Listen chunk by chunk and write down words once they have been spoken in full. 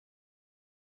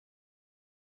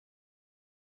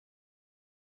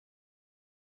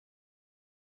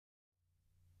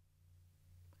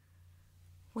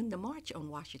When the March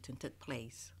on Washington took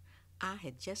place, I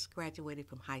had just graduated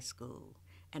from high school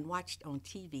and watched on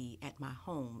TV at my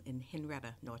home in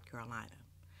Henrietta, North Carolina.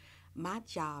 My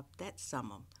job that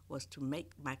summer was to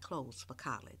make my clothes for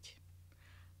college.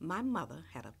 My mother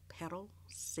had a pedal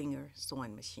Singer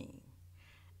sewing machine.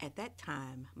 At that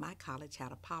time, my college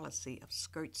had a policy of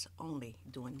skirts only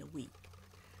during the week.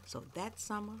 So that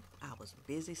summer, I was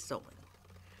busy sewing.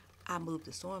 I moved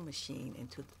the sewing machine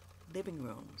into the living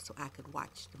room so I could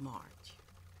watch the march.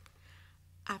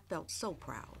 I felt so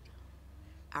proud.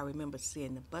 I remember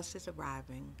seeing the buses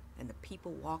arriving and the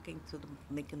people walking to the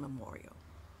Lincoln Memorial.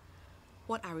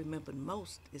 What I remember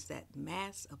most is that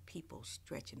mass of people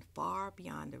stretching far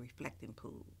beyond the reflecting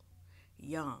pool,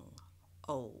 young,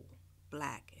 old,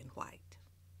 black, and white.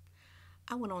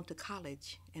 I went on to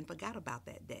college and forgot about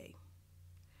that day.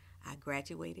 I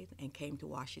graduated and came to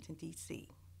Washington, D.C.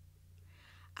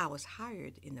 I was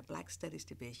hired in the Black Studies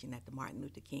Division at the Martin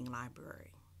Luther King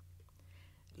Library.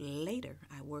 Later,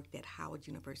 I worked at Howard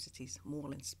University's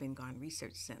Moreland Spingarn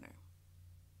Research Center.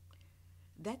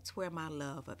 That's where my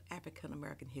love of African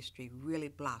American history really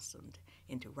blossomed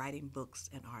into writing books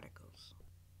and articles.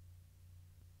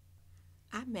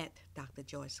 I met Dr.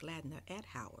 Joyce Ladner at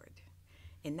Howard.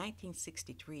 In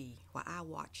 1963, while I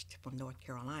watched from North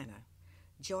Carolina,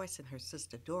 Joyce and her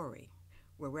sister Dory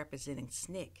were representing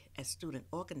SNCC as student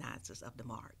organizers of the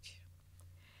march.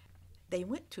 They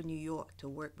went to New York to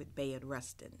work with Bayard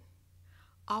Rustin.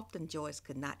 Often Joyce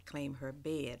could not claim her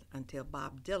bed until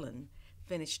Bob Dylan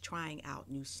finished trying out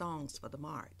new songs for the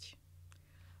march.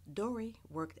 Dory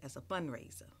worked as a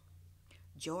fundraiser.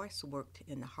 Joyce worked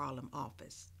in the Harlem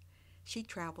office. She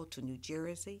traveled to New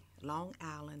Jersey, Long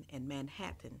Island, and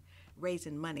Manhattan,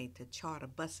 raising money to charter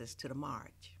buses to the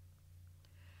march.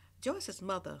 Joyce's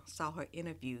mother saw her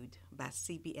interviewed by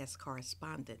CBS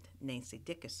correspondent Nancy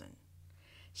Dickerson.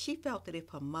 She felt that if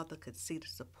her mother could see the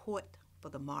support for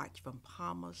the march from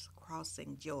Palmer's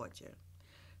Crossing, Georgia,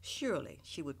 surely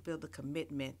she would feel the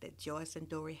commitment that Joyce and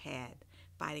Dory had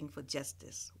fighting for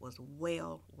justice was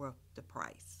well worth the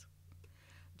price.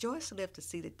 Joyce lived to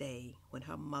see the day when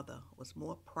her mother was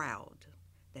more proud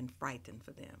than frightened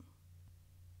for them.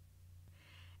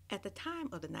 At the time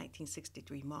of the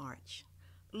 1963 march,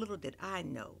 little did I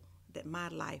know that my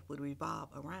life would revolve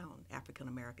around African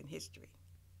American history.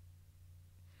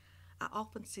 I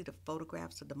often see the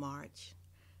photographs of the march,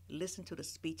 listen to the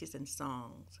speeches and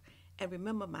songs, and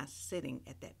remember my sitting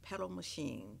at that pedal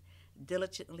machine,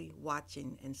 diligently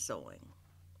watching and sewing.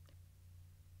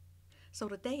 So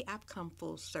today I've come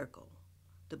full circle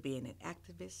to being an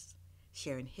activist,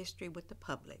 sharing history with the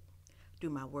public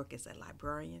through my work as a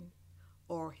librarian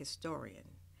or historian,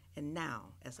 and now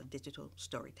as a digital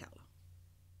storyteller.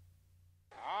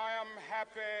 I am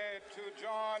happy to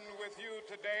join with you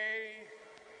today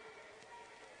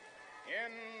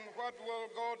in what will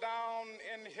go down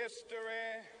in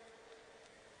history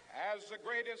as the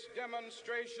greatest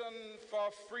demonstration for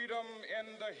freedom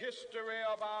in the history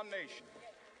of our nation.